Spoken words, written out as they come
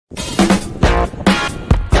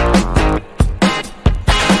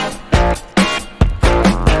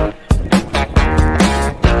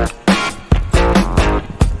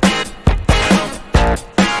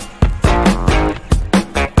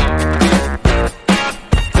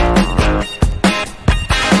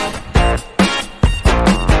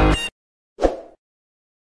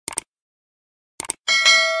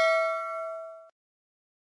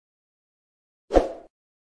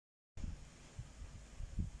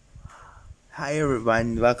Hi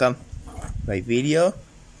everyone, welcome my video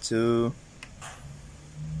to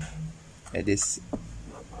this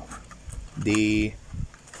the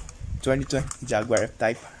 2020 Jaguar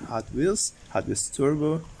F-Type Hot Wheels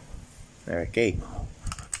Turbo. Okay,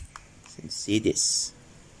 so you see this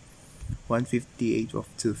 158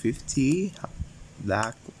 of 250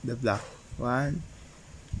 the black one.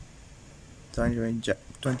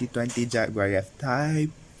 2020 Jaguar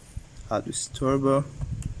F-Type Hot Wheels Turbo.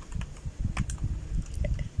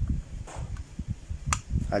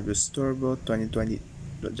 Hot Wheels Turbo 2020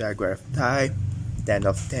 Jaguar F-Type 10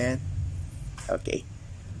 of 10. Okay,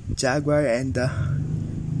 Jaguar and the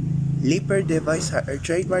Leaper device are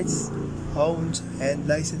trademarks owned and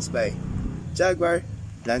licensed by Jaguar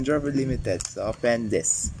Land Rover Limited. So open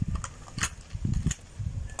this.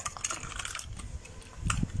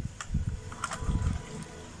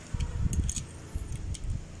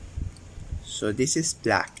 So this is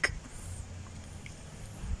black.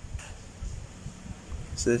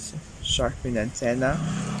 So it's shark fin antenna.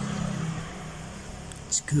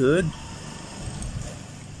 It's good.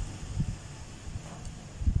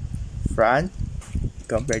 Front,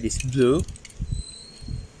 compare this blue.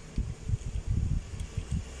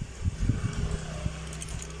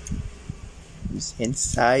 This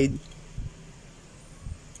inside.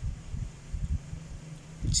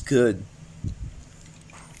 It's good.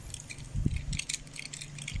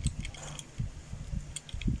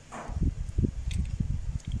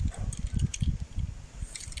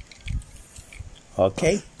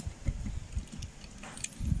 Okay.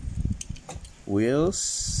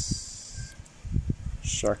 Wheels,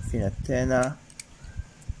 shark fin antenna,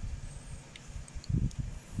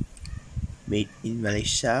 made in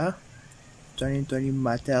Malaysia, 2020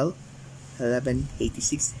 Mattel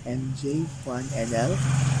 1186 MJ1NL,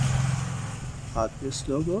 Hot Wheels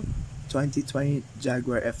logo, 2020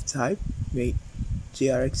 Jaguar F-Type, made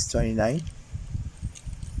GRX29.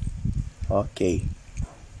 Okay.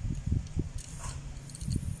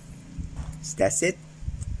 So that's it.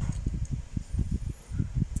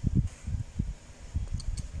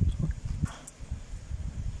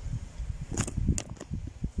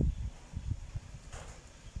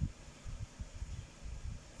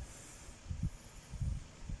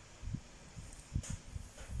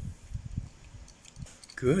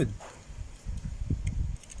 Good.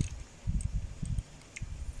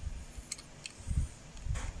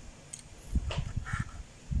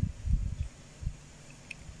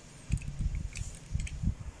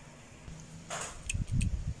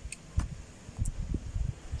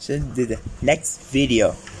 So do the next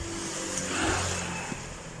video.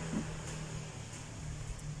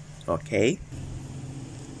 Okay.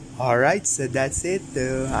 Alright, so that's it.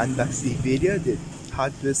 The unboxing video, the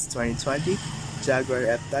Hot Wheels 2020 Jaguar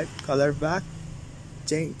F-Type color black.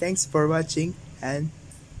 Thanks for watching and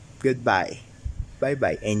goodbye. Bye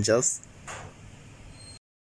bye, angels.